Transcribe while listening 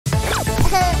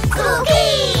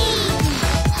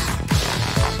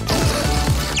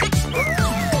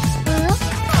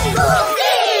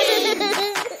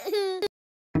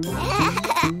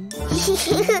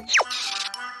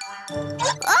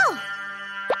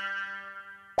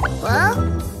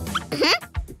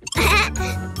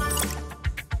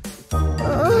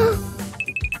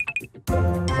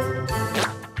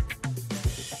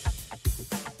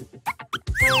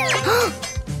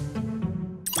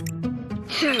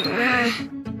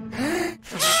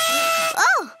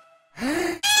Oh!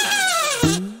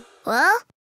 Well?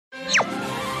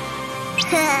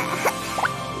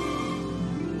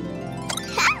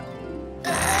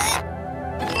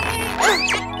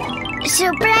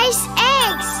 Surprise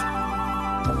eggs!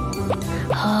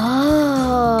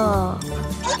 Oh!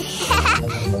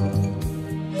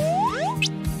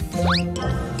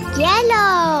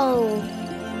 Yellow!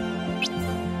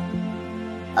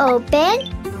 Open!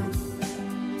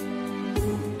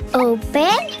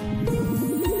 Open!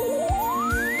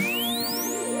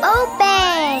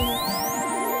 Open!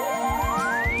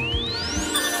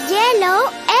 Yellow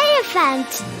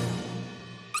elephant!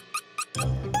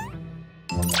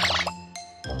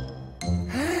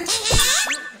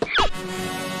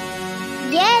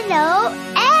 Yellow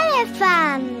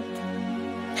elephant!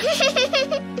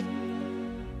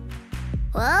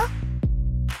 Well?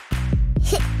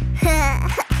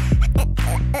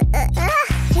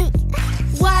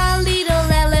 One little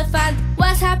elephant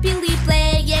was happily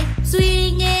playing,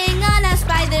 swinging on a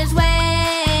spider's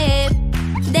web.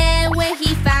 Then when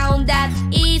he found that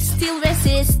it still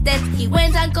resisted, he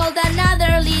went and called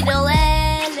another little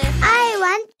elephant. I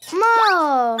want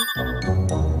more!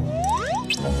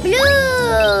 Blue!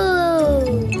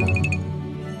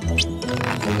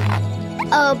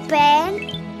 Open!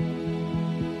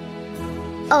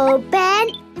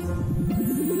 Open!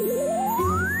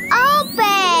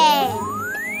 Open!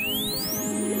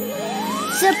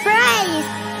 Surprise!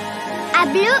 A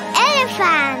blue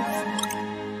elephant!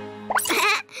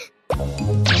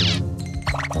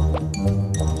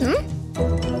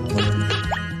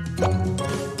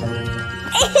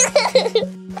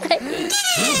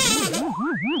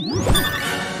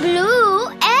 Blue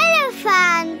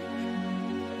elephant!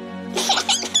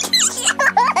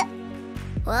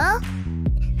 Well?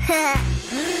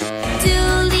 Two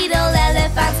little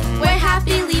elephants were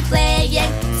happily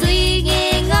playing,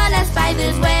 swinging on a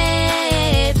spider's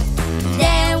web.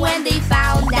 Then when they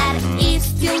found that it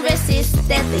still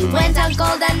resisted, they went and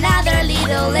called another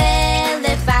little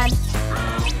elephant.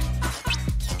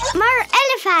 More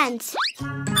elephants!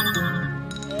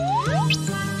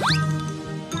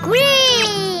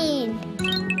 Green!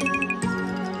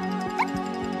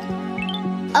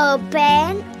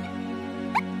 Open!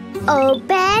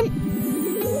 Open!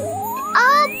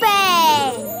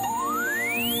 Open!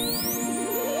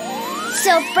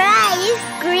 Surprise!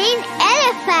 Green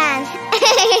elephant!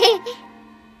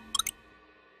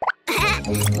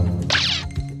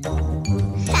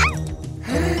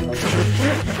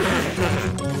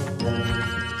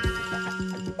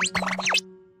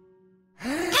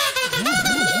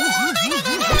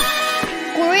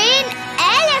 Green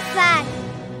elephant!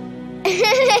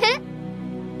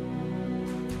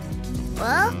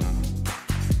 Well?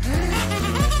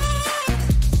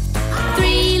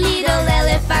 Three little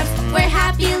elephants were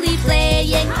happily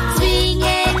playing,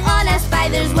 swinging on a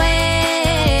spider's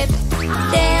web.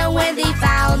 Then when they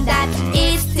found that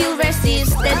it still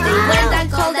resisted, they went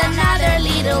and called another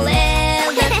little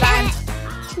elephant.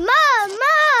 More!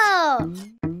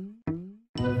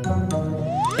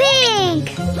 Pink!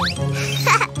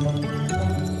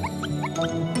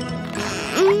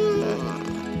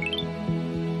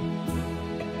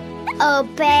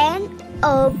 Open!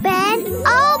 Open!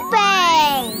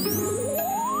 Open!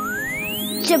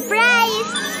 Surprise!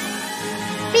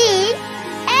 Pink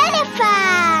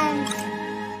elephant!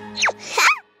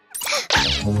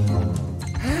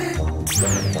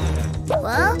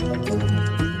 Well?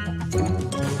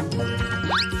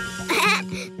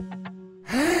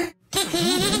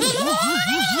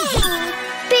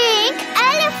 Pink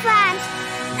elephant!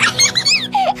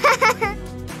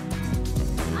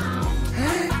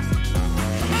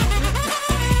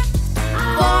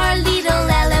 Four little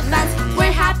elephants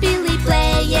were happily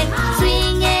playing,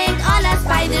 swinging on a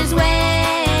spider's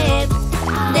web.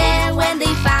 Then when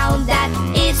they found that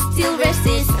it still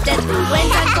resisted, they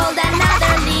went and called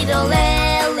another little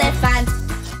elephant.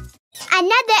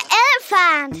 Another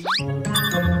elephant!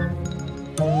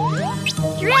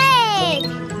 Red!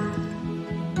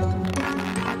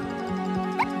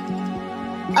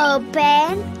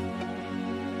 Open!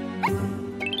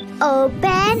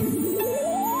 Open!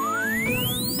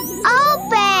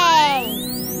 Open!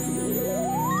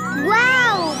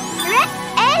 Wow! Red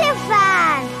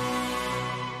elephant!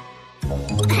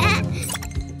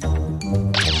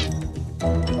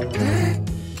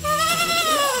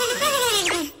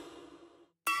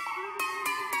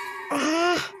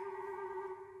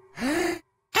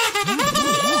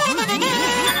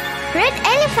 Red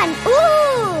elephant!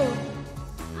 Ooh!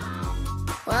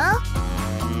 Well?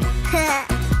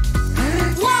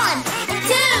 1,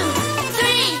 2,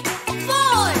 3,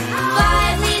 4.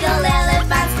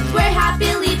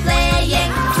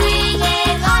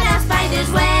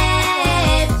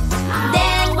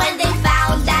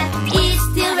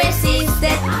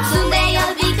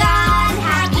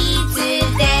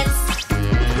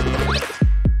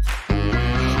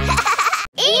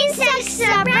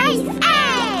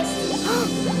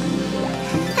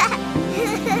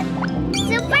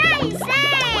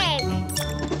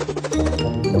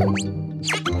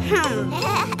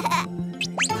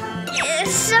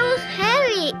 It's so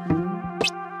heavy.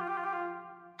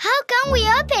 How can we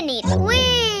open it? We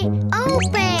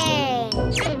open.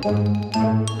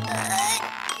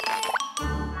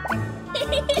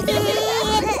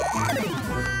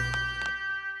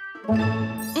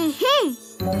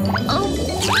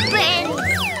 Open.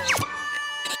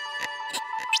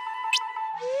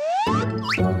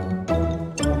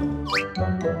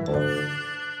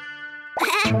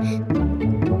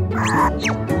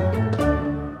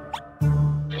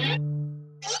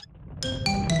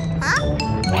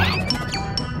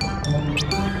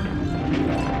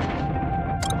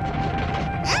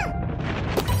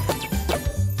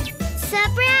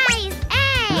 Surprise!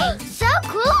 Hey! So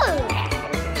cool!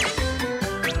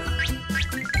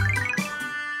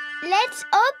 Let's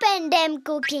open them,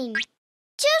 Cuquin.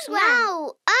 Choose one.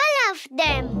 No, all of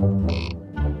them.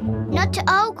 Not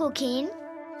all, Cuquin.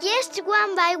 Just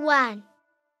one by one.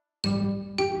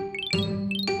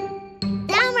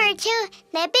 Number 2,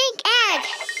 the pink egg.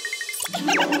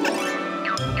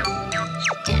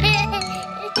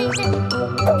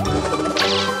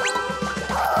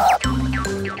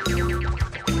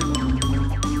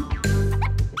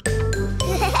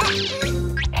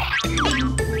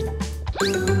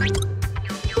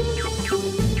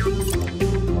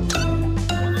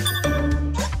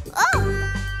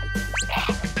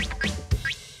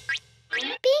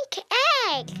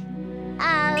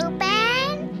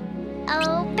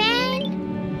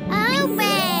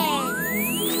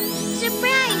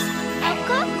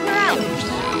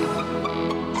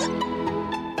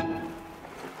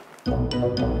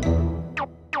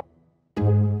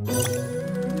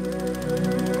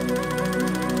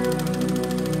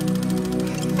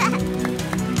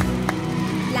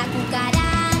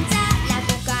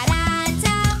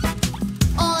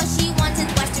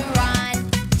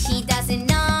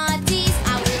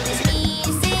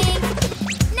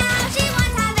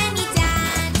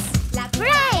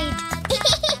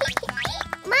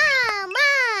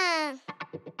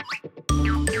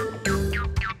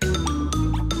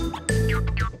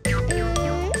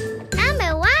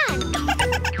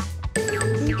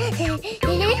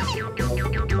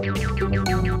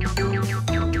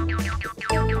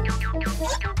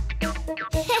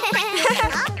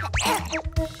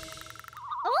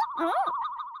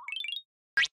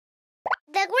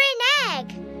 The green egg.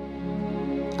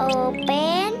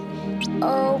 Open,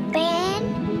 open,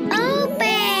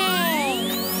 open.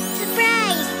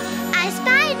 Surprise! A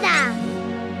spider.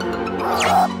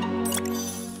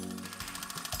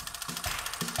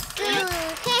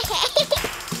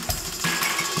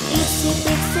 Itsy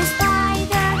bitsy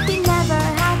spider, he never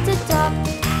had to talk.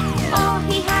 All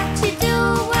he had to do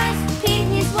was pin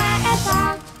his web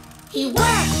up. He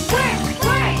worked, worked,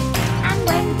 worked, and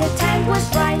when the time was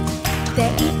right, the